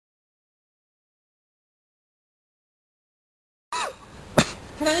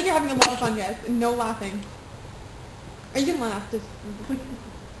Pretend like you're having a lot of fun, guys. No laughing. Or you can laugh. Just...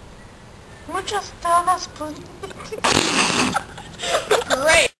 Muchas damas por...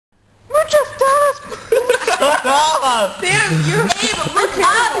 Great! Muchas damas por... Shut up! Sam, you're Abe, look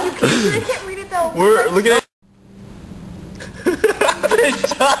up! You can't read it though. We're looking at...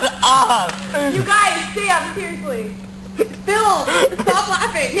 Shut up! You guys, Sam, seriously. Phil, stop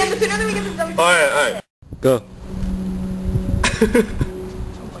laughing. Yeah, the sooner that we get this done. Alright. Go.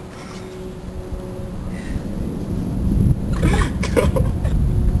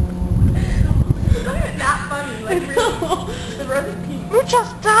 That funny, like really. The rose is pink. Muchas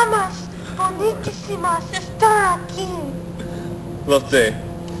damas bonitísimas están aquí. Lo sé.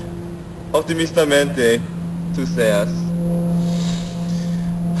 Optimistamente, tú seas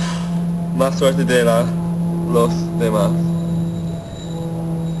más suerte de los demás.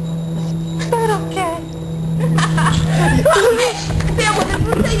 Pero que... Sam, what did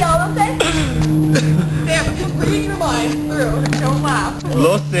you say, y'all? Okay? Sam, just read your mind through. Don't laugh.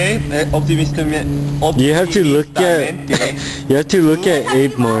 Lo sé, optimistamente. You have to look at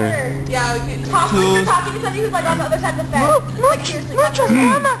Abe more. Yeah, we can talk like you're talking to somebody who's like on the other side of the fence. Like, seriously.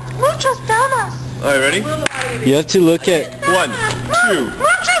 Muchas damas. Alright, ready? You have to look at 1, 2,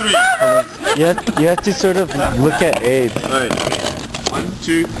 3. you have to sort of look at Abe. Alright. 1,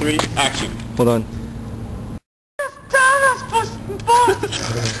 2, 3, action. Hold on. Damas por...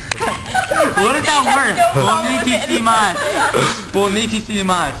 What is that word? Bonitísimas.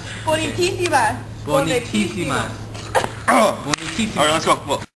 Bonitísimas. Bonitísimas. Bonitísimas. Bonitísimas. Alright, let's go.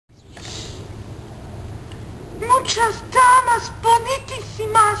 Well, Muchas damas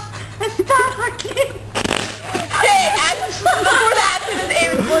bonitísimas están aquí. Hey, before the accident is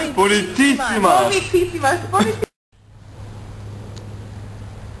Abe. Bonitísimas. Bonitísimas.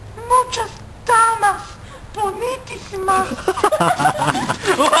 Muchas damas bonitísimas.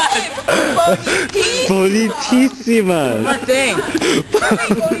 Bonitísimas. What thing?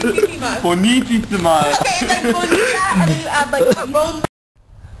 Bonitísimas. Bonitísimas. Okay, and then bonita, and then you add like bones.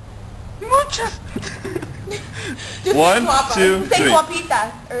 Muchas... Just 1, guapa. 2, Say 3. guapita.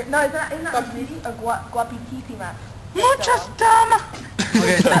 Or, no, it's not guapita or guapitísima. Muchas damas.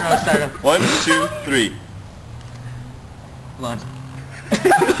 Okay, start up. 1, 2, 3. Hold on.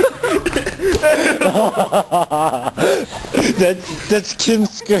 That's Kim's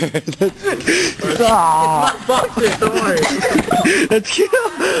skirt. Boxers, don't worry. That's Kim.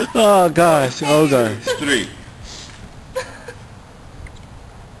 Oh gosh. 3.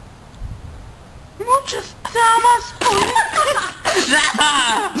 Muchas damas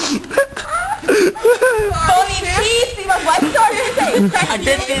Bonitísimas. Why sorry to say? I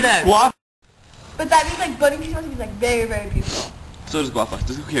did say that. Guapa. But that means like bonitísimas means like very, very beautiful. So does guapa.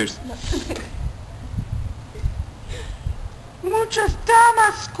 Just who cares? Muchas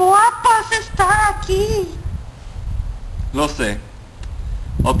damas guapas están aquí. Lo sé.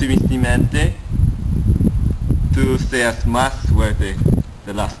 Optimistamente, tú seas más fuerte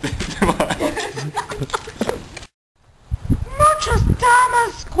de las demás. Muchas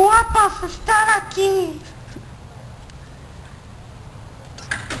damas guapas están aquí.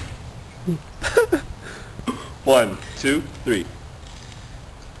 One, two, three.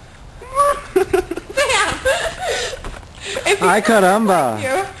 Ay caramba.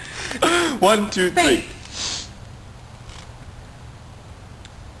 1, 2, 3.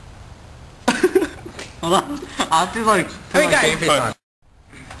 Hold on. I'll have to like put my game face on.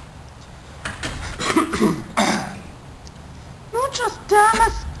 Muchas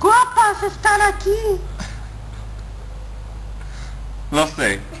damas guapas están aquí. Lo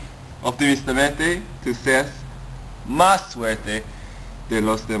sé. Optimistamente, tú seas más fuerte de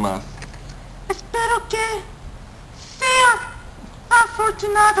los demás. Espero que sea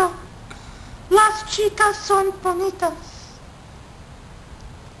afortunado. Las chicas son bonitas.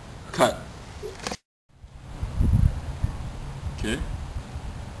 Cut. ¿Qué?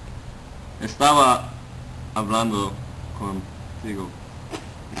 Estaba hablando contigo.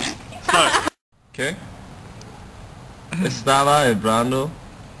 Sorry. ¿Qué? Estaba hablando.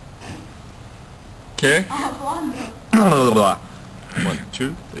 ¿Qué? Hablando. 1,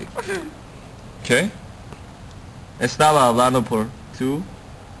 2, 3. ¿Qué? Estaba hablando por tú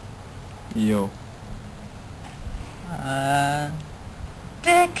y yo.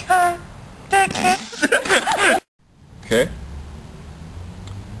 ¿De qué? ¿Qué?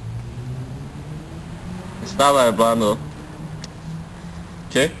 Estaba hablando.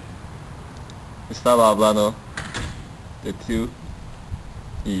 ¿Qué? Estaba hablando de tú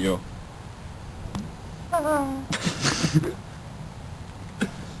y yo.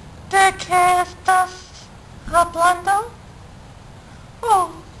 ¿De qué estás hablando?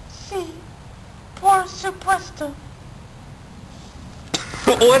 Oh, Sí. Por supuesto.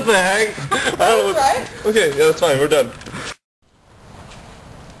 What the heck? Right? Okay, yeah, that's fine. We're done.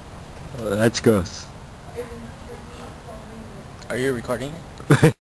 That's gross. Are you recording?